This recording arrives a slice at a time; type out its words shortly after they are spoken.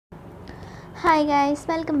Hi guys,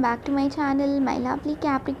 welcome back to my channel, my lovely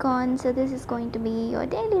Capricorn. So this is going to be your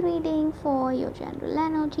daily reading for your general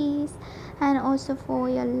energies and also for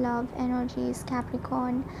your love energies,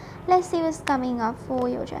 Capricorn. Let's see what's coming up for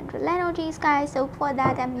your general energies, guys. So for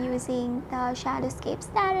that I'm using the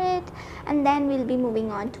Shadowscapes Tarot, and then we'll be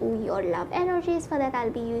moving on to your love energies. For that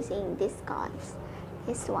I'll be using these cards.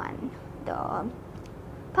 This one, the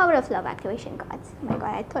Power of Love activation cards. Oh my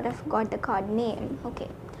god, I thought I forgot the card name. Okay,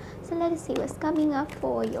 so let us see what's coming up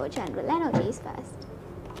for your general energies first.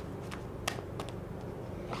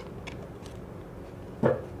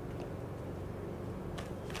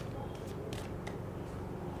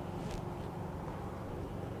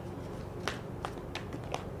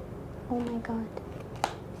 Oh my god.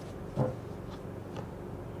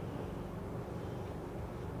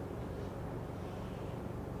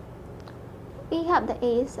 We have the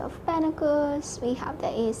Ace of Pentacles, we have the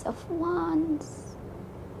Ace of Wands,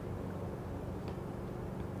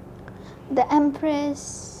 the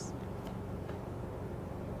Empress,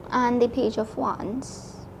 and the Page of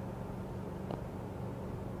Wands.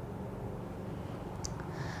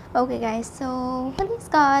 Okay guys, so for these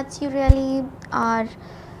cards you really are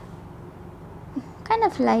kind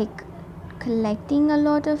of like collecting a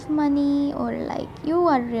lot of money, or like you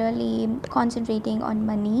are really concentrating on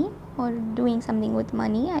money or doing something with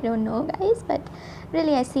money. I don't know guys, but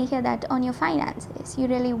really I see here that on your finances you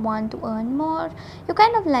really want to earn more. You're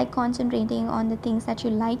kind of like concentrating on the things that you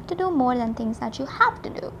like to do more than things that you have to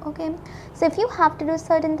do. Okay, so if you have to do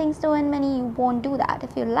certain things to earn money, you won't do that.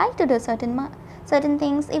 If you like to do certain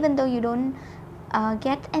things, even though you don't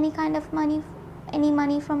get any kind of money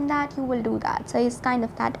from that, you will do that. So it's kind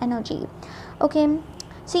of that energy. Okay,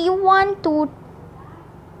 so you want to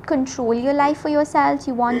control your life for yourselves,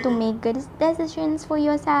 you want to make good decisions for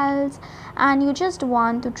yourselves, and you just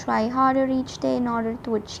want to try harder each day in order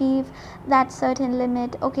to achieve that certain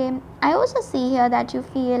limit. Okay, I also see here that you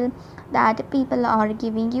feel that people are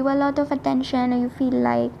giving you a lot of attention, or you feel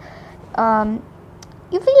like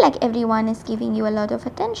everyone is giving you a lot of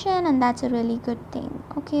attention, and that's a really good thing.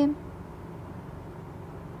 Okay,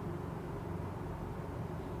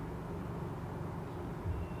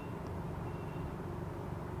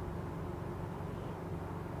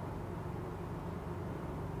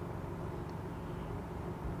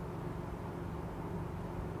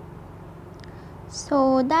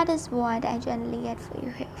 so that is what I generally get for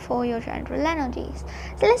you here for your general energies.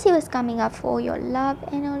 So let's see what's coming up for your love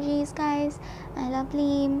energies, guys, my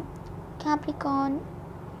lovely Capricorn.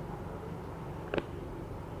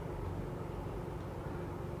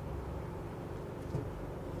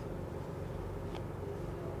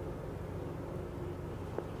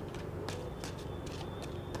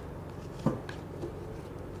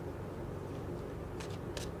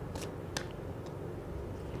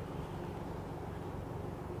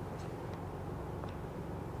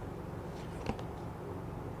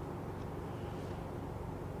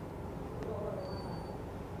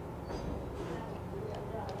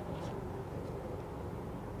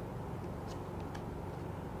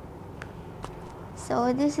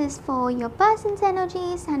 So this is for your person's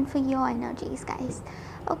energies and for your energies, guys.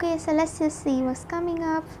 Okay, so let's just see what's coming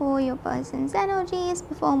up for your person's energies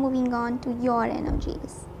before moving on to your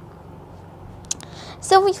energies.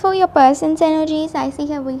 So for your person's energies, I see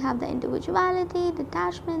here we have the individuality,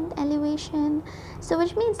 detachment, elevation. So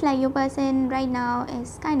which means like your person right now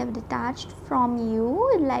is kind of detached from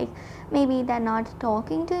you. Like maybe they're not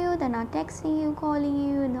talking to you, they're not texting you, calling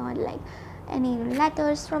you, not like any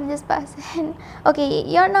letters from this person. Okay,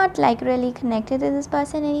 you're not like really connected to this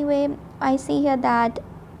person anyway. I see here that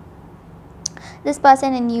this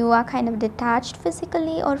person and you are kind of detached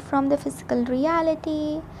physically or from the physical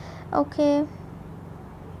reality. Okay,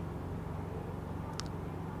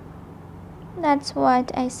 that's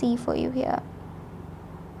what I see for you here.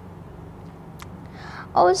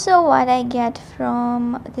 Also, what I get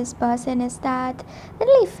from this person is that they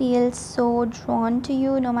really feel so drawn to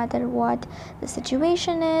you no matter what the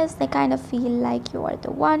situation is. They kind of feel like you are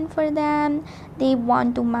the one for them. They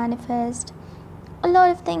want to manifest a lot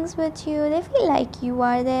of things with you. They feel like you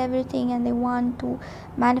are their everything, and they want to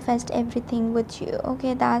manifest everything with you.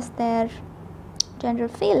 Okay, that's their general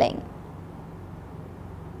feeling.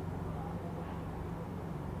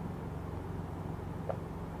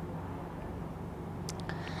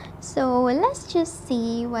 So let's just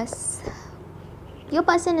see what's your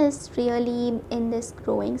person is really in this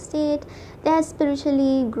growing state. They're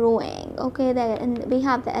spiritually growing, okay? And we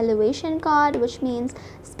have the elevation card, which means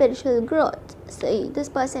spiritual growth. So this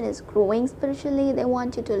person is growing spiritually. They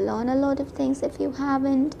want you to learn a lot of things if you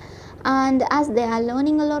haven't, and as they are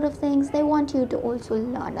learning a lot of things, they want you to also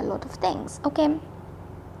learn a lot of things, okay?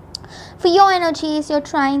 For your energies, you're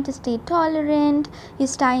trying to stay tolerant, you're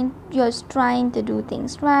trying to do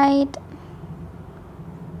things right.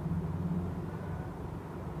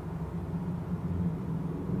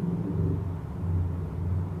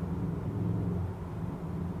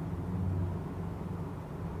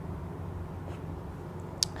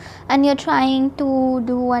 And you're trying to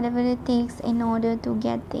do whatever it takes in order to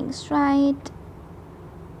get things right,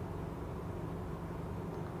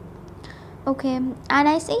 okay? And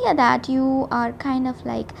I see here that you are kind of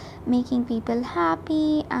like making people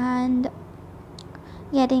happy and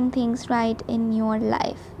getting things right in your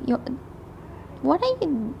life. The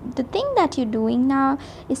thing that you're doing now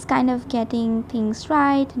is kind of getting things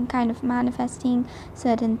right and kind of manifesting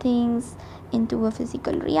certain things into a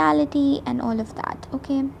physical reality and all of that,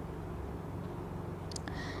 okay?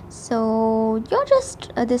 So you're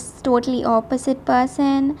just this totally opposite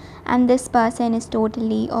person, and this person is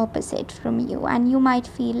totally opposite from you, and you might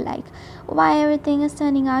feel like why everything is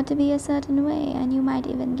turning out to be a certain way, and you might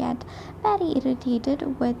even get very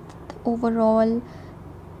irritated with the overall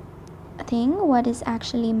thing, what is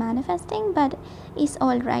actually manifesting. But it's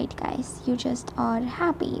all right, guys. You just are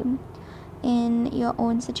happy in your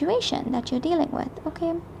own situation that you're dealing with,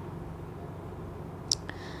 okay?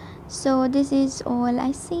 So this is all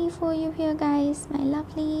I see for you here, guys, my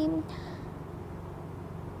lovely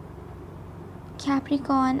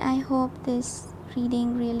Capricorn. I hope this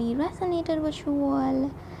reading really resonated with you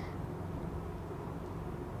all.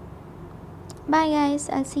 Bye guys,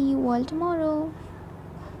 I'll see you all tomorrow.